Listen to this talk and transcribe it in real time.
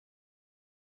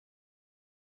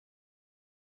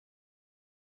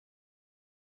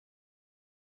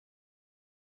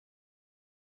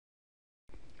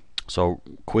So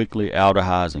quickly,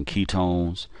 aldehydes and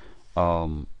ketones.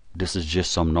 This is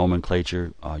just some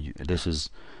nomenclature. This is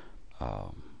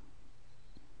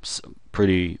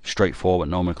pretty straightforward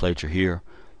nomenclature here.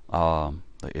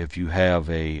 If you have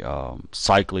a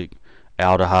cyclic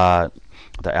aldehyde,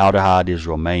 the aldehyde is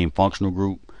your main functional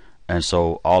group, and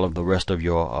so all of the rest of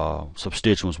your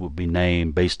substituents would be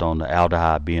named based on the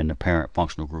aldehyde being the parent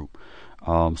functional group.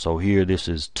 So here this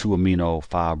is 2-amino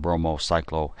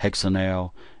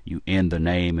 5-bromocyclohexanal. You end the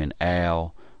name in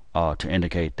al to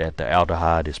indicate that the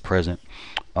aldehyde is present.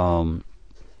 And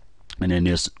in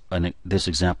this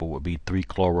example would be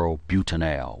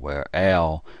 3-chlorobutanal, where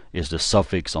al is the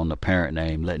suffix on the parent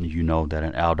name, letting you know that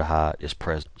an aldehyde is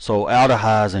present. So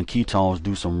aldehydes and ketones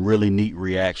do some really neat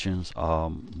reactions.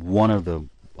 One of the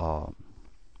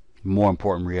more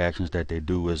important reactions that they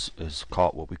do is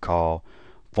called what we call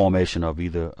formation of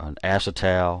either an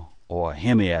acetal or a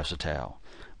hemiacetal.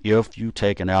 If you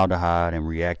take an aldehyde and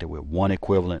react it with one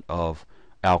equivalent of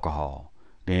alcohol,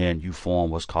 then you form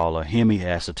what's called a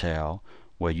hemiacetal,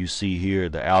 where you see here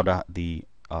the alcohol,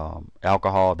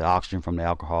 the oxygen from the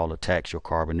alcohol attacks your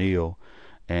carbonyl,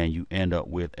 and you end up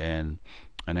with an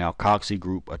alkoxy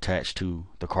group attached to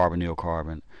the carbonyl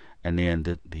carbon, and then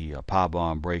the pi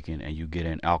bond breaking, and you get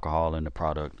an alcohol in the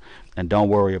product. And don't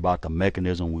worry about the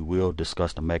mechanism. We will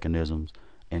discuss the mechanisms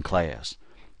in class.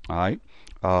 All right.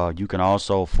 You can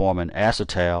also form an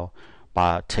acetal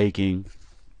by taking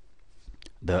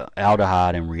the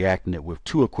aldehyde and reacting it with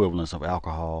two equivalents of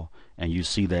alcohol, and you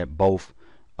see that both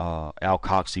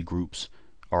alkoxy groups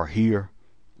are here,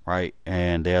 right?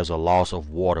 And there's a loss of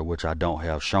water, which I don't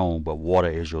have shown, but water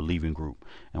is your leaving group,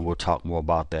 and we'll talk more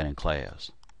about that in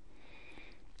class.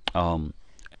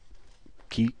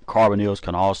 Carbonyls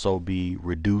can also be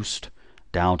reduced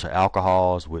down to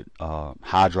alcohols with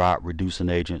hydride reducing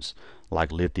agents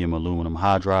like lithium aluminum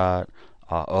hydride.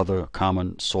 Other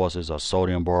common sources are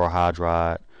sodium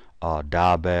borohydride,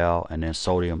 diabal, and then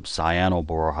sodium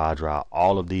cyanoborohydride.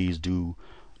 All of these do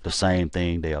the same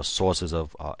thing. They are sources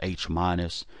of H-,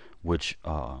 which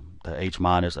the H-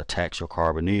 attacks your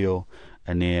carbonyl,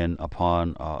 and then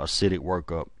upon acidic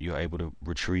workup, you're able to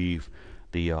retrieve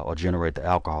the or generate the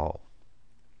alcohol.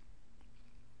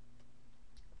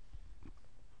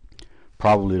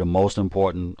 Probably the most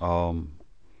important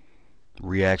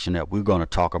reaction that we're going to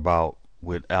talk about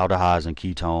with aldehydes and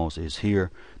ketones is here,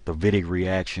 the Wittig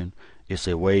reaction. It's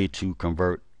a way to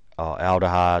convert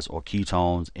aldehydes or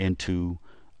ketones into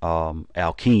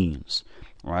alkenes,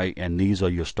 right? And these are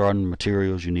your starting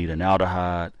materials. You need an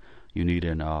aldehyde, you need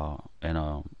an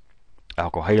alkyl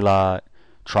halide,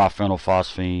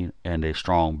 triphenylphosphine, and a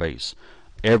strong base.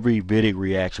 Every Wittig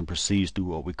reaction proceeds through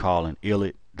what we call an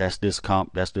yllet. That's this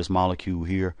molecule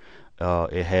here.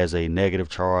 It has a negative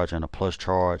charge and a plus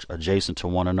charge adjacent to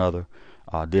one another.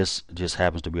 This just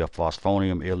happens to be a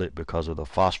phosphonium yllet because of the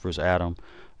phosphorus atom.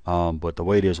 But the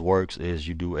way this works is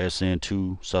you do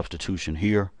SN2 substitution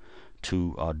here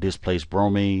to displace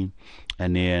bromine,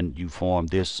 and then you form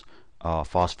this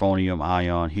phosphonium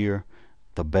ion here.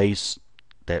 The base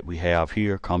that we have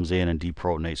here comes in and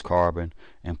deprotonates carbon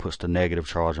and puts the negative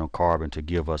charge on carbon to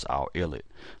give us our yllet.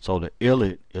 So the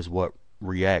yllet is what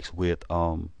reacts with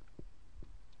the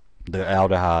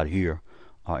aldehyde here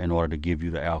in order to give you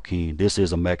the alkene. This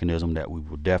is a mechanism that we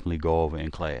will definitely go over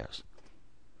in class.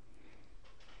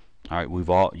 All right,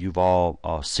 you've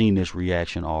all seen this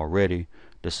reaction already.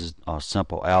 This is a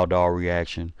simple aldol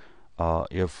reaction.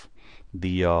 If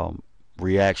the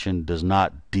reaction does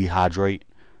not dehydrate,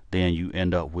 then you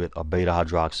end up with a beta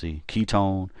hydroxy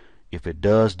ketone. If it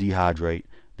does dehydrate,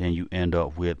 then you end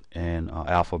up with an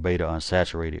alpha beta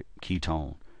unsaturated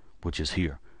ketone, which is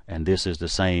here. And this is the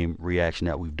same reaction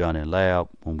that we've done in lab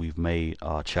when we've made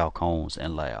chalcones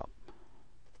in lab.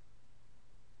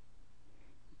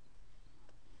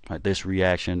 Right, this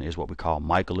reaction is what we call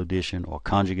Michael addition or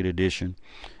conjugate addition.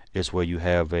 It's where you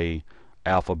have a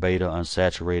alpha beta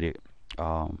unsaturated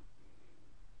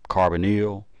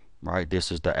carbonyl. Right,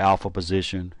 this is the alpha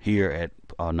position here at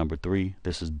number 3.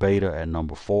 This is beta at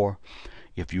number 4.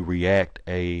 If you react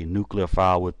a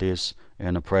nucleophile with this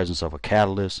in the presence of a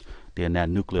catalyst, then that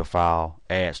nucleophile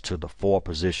adds to the 4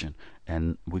 position,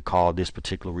 and we call this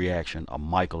particular reaction a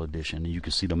Michael addition. And you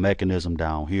can see the mechanism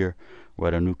down here where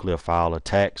the nucleophile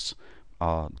attacks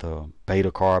the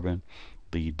beta carbon,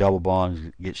 the double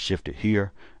bond gets shifted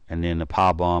here, and then the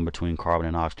pi bond between carbon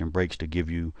and oxygen breaks to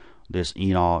give you this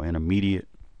enol intermediate.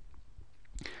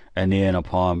 And then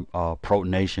upon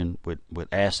protonation with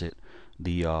acid,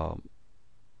 the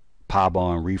pi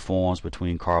bond reforms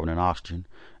between carbon and oxygen,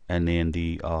 and then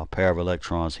the pair of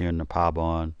electrons here in the pi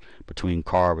bond between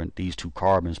carbon, these two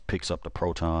carbons, picks up the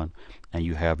proton, and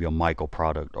you have your Michael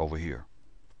product over here.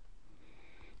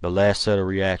 The last set of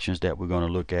reactions that we're going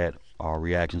to look at are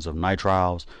reactions of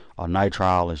nitriles. A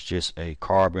nitrile is just a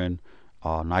carbon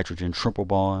nitrogen triple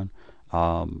bond.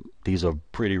 These are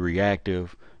pretty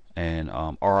reactive, and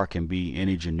R can be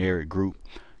any generic group.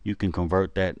 You can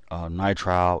convert that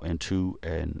nitrile into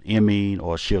an imine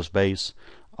or a Schiff's base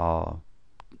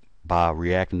by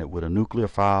reacting it with a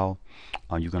nucleophile.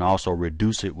 You can also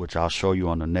reduce it, which I'll show you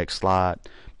on the next slide.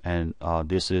 And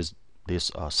this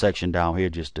section down here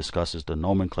just discusses the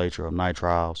nomenclature of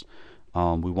nitriles.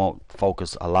 We won't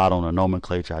focus a lot on the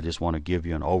nomenclature. I just want to give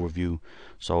you an overview.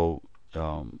 So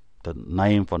the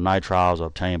name for nitriles are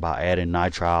obtained by adding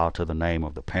nitrile to the name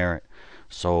of the parent.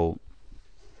 So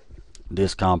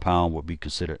this compound would be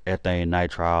considered ethane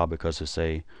nitrile because it's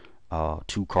a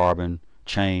 2-carbon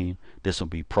chain. This will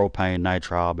be propane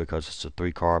nitrile because it's a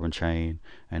 3-carbon chain,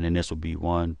 and then this will be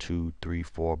 1, 2, 3,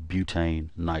 4 butane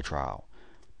nitrile.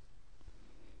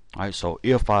 Alright, so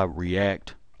if I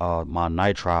react my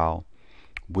nitrile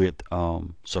with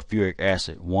sulfuric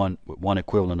acid, one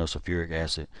equivalent of sulfuric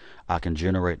acid, I can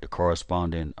generate the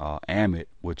corresponding amide,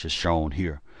 which is shown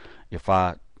here. If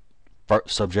I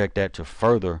subject that to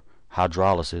further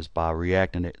hydrolysis by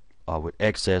reacting it with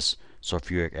excess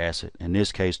sulfuric acid, in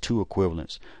this case 2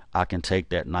 equivalents, I can take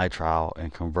that nitrile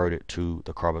and convert it to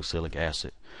the carboxylic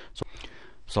acid.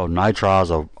 So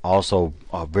nitriles are also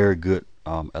very good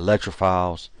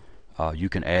electrophiles. You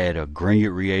can add a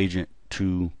Grignard reagent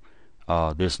to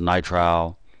this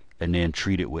nitrile and then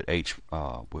treat it with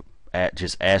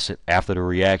just acid after the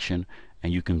reaction,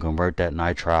 and you can convert that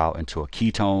nitrile into a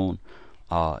ketone.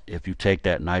 If you take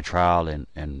that nitrile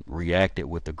and react it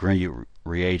with the Grignard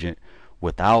reagent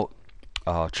without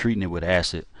treating it with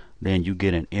acid, then you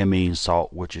get an imine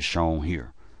salt, which is shown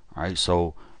here. Alright,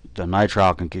 so the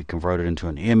nitrile can get converted into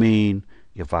an imine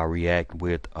if I react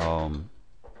with a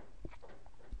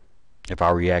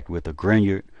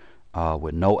Grignard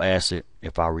with no acid.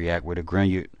 If I react with a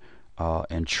Grignard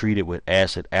and treat it with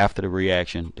acid after the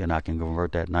reaction, then I can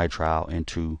convert that nitrile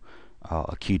into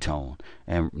a ketone.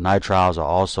 And nitriles are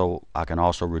also, I can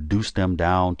also reduce them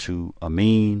down to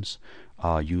amines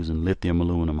using lithium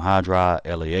aluminum hydride,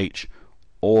 LAH,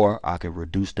 or I can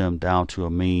reduce them down to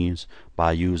amines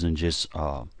by using just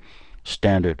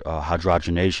standard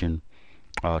hydrogenation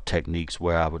techniques,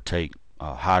 where I would take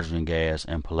hydrogen gas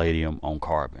and palladium on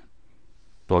carbon.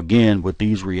 So again, with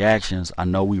these reactions, I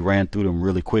know we ran through them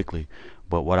really quickly,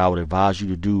 but what I would advise you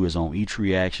to do is on each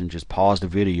reaction, just pause the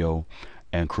video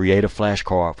and create a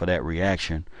flashcard for that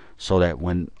reaction, so that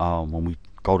when we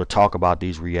go to talk about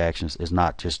these reactions, it's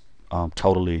not just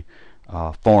totally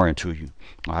foreign to you.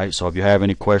 Alright, so if you have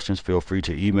any questions, feel free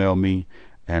to email me,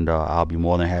 and I'll be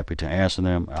more than happy to answer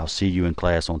them. I'll see you in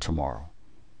class on tomorrow.